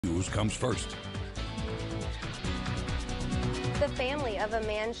News comes first. The family of a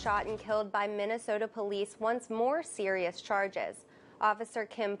man shot and killed by Minnesota police wants more serious charges. Officer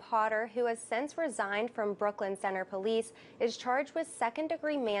Kim Potter, who has since resigned from Brooklyn Center Police, is charged with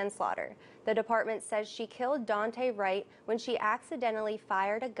second-degree manslaughter. The department says she killed Dante Wright when she accidentally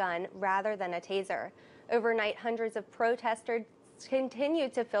fired a gun rather than a taser. Overnight, hundreds of protesters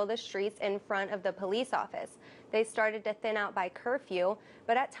continued to fill the streets in front of the police office. They started to thin out by curfew,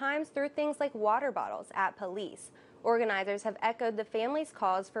 but at times threw things like water bottles at police. Organizers have echoed the family's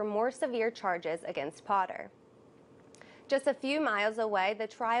calls for more severe charges against Potter. Just a few miles away, the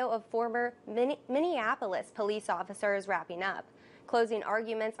trial of former Minneapolis police officer is wrapping up. Closing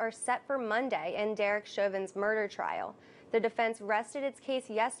arguments are set for Monday in Derek Chauvin's murder trial. The defense rested its case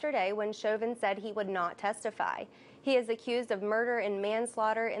yesterday when Chauvin said he would not testify. He is accused of murder and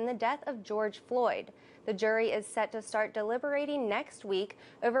manslaughter in the death of George Floyd. The jury is set to start deliberating next week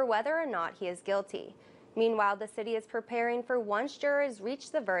over whether or not he is guilty. Meanwhile, the city is preparing for once jurors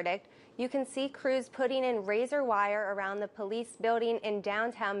reach the verdict. You can see crews putting in razor wire around the police building in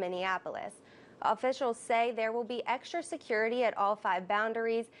downtown Minneapolis. Officials say there will be extra security at all 5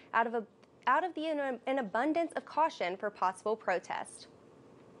 boundaries out of an abundance of caution for possible protest.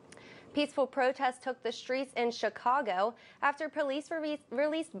 Peaceful protests took the streets in Chicago after police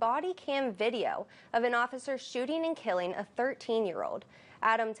released body cam video of an officer shooting and killing a 13-year-old.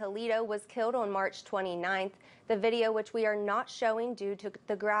 Adam Toledo was killed on March 29th. The video, which we are not showing due to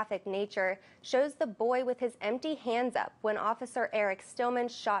the graphic nature, shows the boy with his empty hands up when Officer Eric Stillman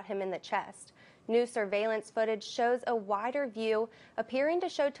shot him in the chest. New surveillance footage shows a wider view, appearing to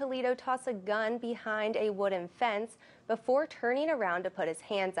show Toledo toss a gun behind a wooden fence before turning around to put his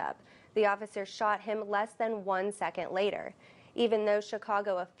hands up. The officer shot him less than 1 second later. Even though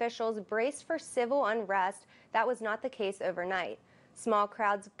Chicago officials braced for civil unrest, that was not the case overnight. Small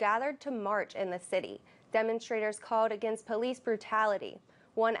crowds gathered to march in the city. Demonstrators called against police brutality.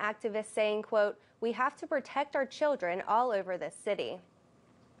 One activist saying, quote, "We have to protect our children all over this city."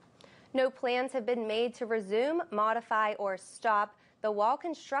 No plans have been made to resume, modify, or stop the wall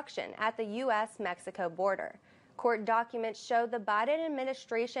construction at the U.S.-Mexico border. Court documents show the Biden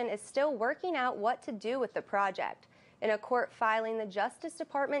administration is still working out what to do with the project. In a court filing, the Justice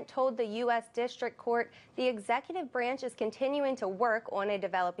Department told the U.S. District Court the executive branch is continuing to work on a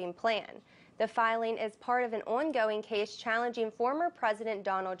developing plan. The filing is part of an ongoing case challenging former President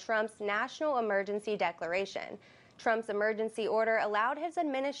Donald Trump's national emergency declaration. Trump's emergency order allowed his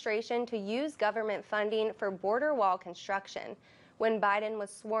administration to use government funding for border wall construction. When Biden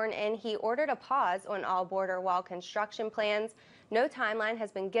was sworn in, he ordered a pause on all border wall construction plans. No timeline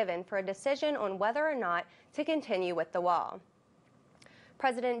has been given for a decision on whether or not to continue with the wall.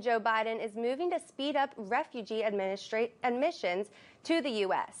 President Joe Biden is moving to speed up refugee admissions to the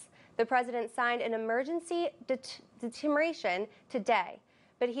U.S. The president signed an emergency determination today,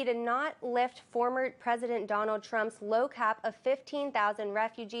 but he did not lift former President Donald Trump's low cap of 15,000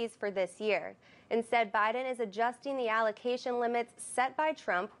 refugees for this year. Instead, Biden is adjusting the allocation limits set by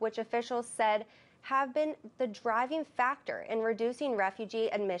Trump, which officials said have been the driving factor in reducing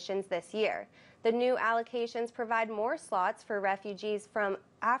refugee admissions this year. The new allocations provide more slots for refugees from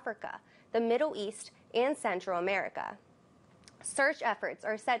Africa, the Middle East, and Central America. Search efforts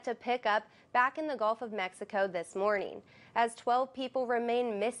are set to pick up back in the Gulf of Mexico this morning, as 12 people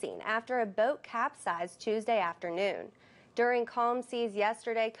remain missing after a boat capsized Tuesday afternoon. During calm seas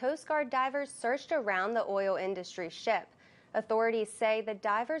yesterday, Coast Guard divers searched around the oil industry ship. Authorities say the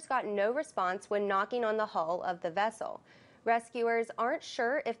divers got no response when knocking on the hull of the vessel. Rescuers aren't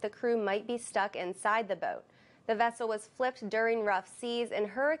sure if the crew might be stuck inside the boat. The vessel was flipped during rough seas and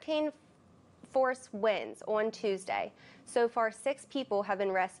hurricane-force winds on Tuesday. So far, 6 people have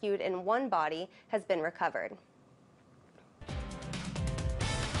been rescued and 1 body has been recovered.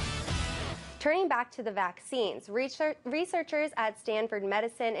 Turning back to the vaccines, researchers at Stanford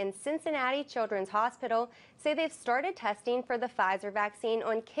Medicine and Cincinnati Children's Hospital say they've started testing for the Pfizer vaccine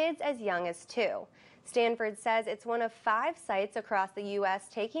on kids as young as 2. Stanford says it's one of 5 sites across the U.S.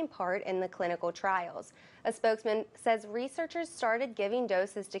 taking part in the clinical trials. A spokesman says researchers started giving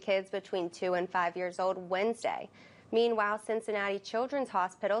doses to kids between 2 and 5 years old Wednesday. Meanwhile, Cincinnati Children's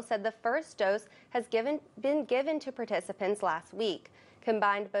Hospital said the first dose has been given to participants last week.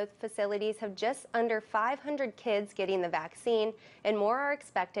 Combined, both facilities have just under 500 kids getting the vaccine, and more are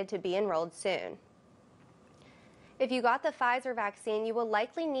expected to be enrolled soon. If you got the Pfizer vaccine, you will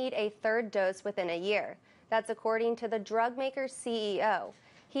likely need a 3rd dose within a year. That's according to the drug maker's CEO.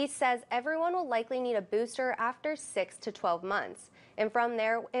 He says everyone will likely need a booster after 6 to 12 months. And from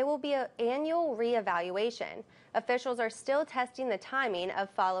there, it will be an annual reevaluation. Officials are still testing the timing of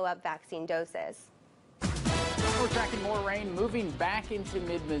follow-up vaccine doses. We're tracking more rain moving back into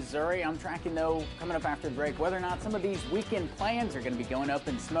mid-Missouri. I'm tracking, though, coming up after the break, whether or not some of these weekend plans are going to be going up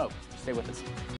in smoke. Stay with us.